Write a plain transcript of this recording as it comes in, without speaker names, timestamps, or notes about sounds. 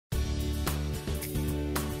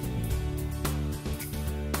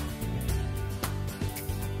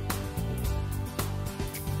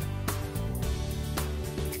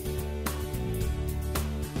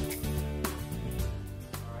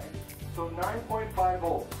9.5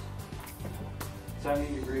 volts,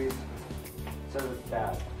 70 degrees, says it's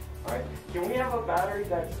bad. All right? Can we have a battery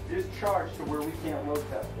that's discharged to where we can't load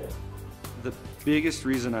test it? The biggest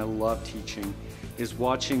reason I love teaching is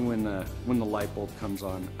watching when the light bulb comes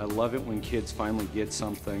on. I love it when kids finally get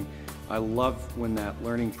something. I love when that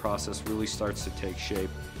learning process really starts to take shape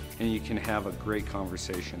and you can have a great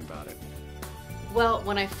conversation about it. Well,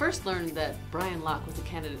 when I first learned that Brian Locke was a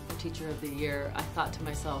candidate for Teacher of the Year, I thought to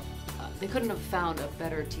myself, they couldn't have found a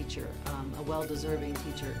better teacher, a well-deserving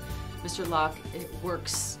teacher. Mr. Locke,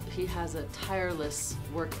 he has a tireless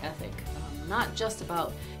work ethic, not just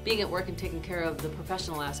about being at work and taking care of the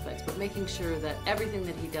professional aspects, but making sure that everything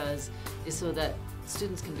that he does is so that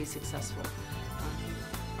students can be successful.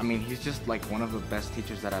 I mean, he's just like one of the best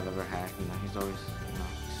teachers that I've ever had. You know, he's always,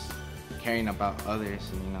 just caring about others,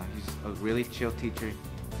 and he's a really chill teacher.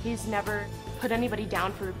 He's never put anybody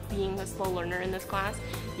down for being a slow learner in this class.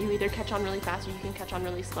 You either catch on really fast or you can catch on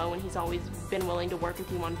really slow, and he's always been willing to work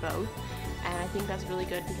with you on both. And I think that's really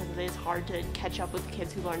good because it is hard to catch up with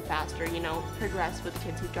kids who learn faster, progress with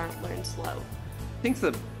kids who don't learn slow. I think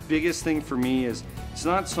the biggest thing for me is it's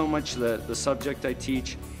not so much the subject I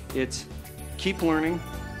teach, it's keep learning,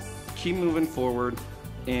 keep moving forward,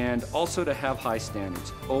 and also to have high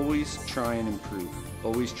standards. Always try and improve,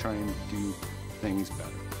 always try and do things better.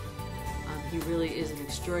 He really is an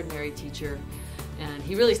extraordinary teacher, and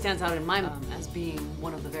he really stands out in my mind as being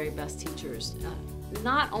one of the very best teachers.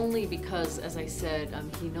 Not only because, as I said,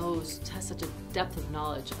 he has such a depth of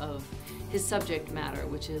knowledge of his subject matter,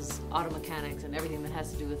 which is auto mechanics and everything that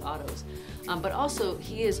has to do with autos, but also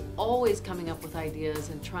he is always coming up with ideas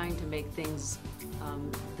and trying to make things,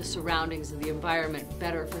 the surroundings and the environment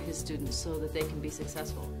better for his students so that they can be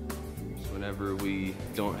successful. Whenever we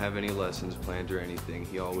don't have any lessons planned or anything,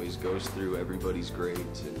 he always goes through everybody's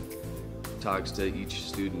grades and talks to each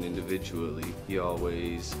student individually. He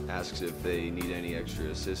always asks if they need any extra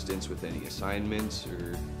assistance with any assignments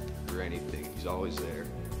or anything. He's always there.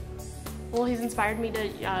 Well, he's inspired me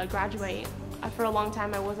to graduate. For a long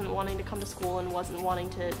time I wasn't wanting to come to school and wasn't wanting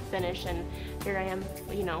to finish, and here I am,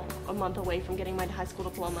 a month away from getting my high school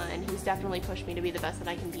diploma, and he's definitely pushed me to be the best that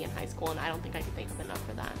I can be in high school, and I don't think I could thank him enough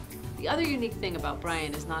for that. The other unique thing about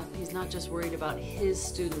Brian is he's not just worried about his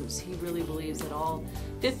students. He really believes that all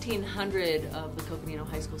 1,500 of the Coconino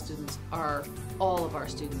High School students are all of our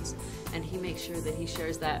students, and he makes sure that he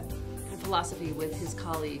shares that philosophy with his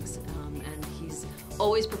colleagues, and he's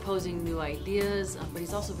always proposing new ideas, but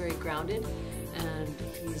he's also very grounded, and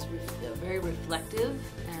he's very reflective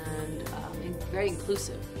and very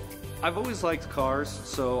inclusive. I've always liked cars,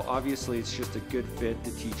 so obviously it's just a good fit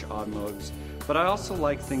to teach automotives. But I also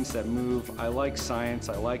like things that move. I like science,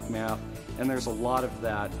 I like math, and there's a lot of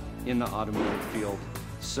that in the automotive field.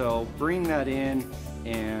 So bringing that in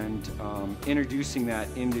and introducing that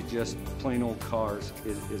into just plain old cars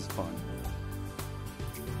is fun.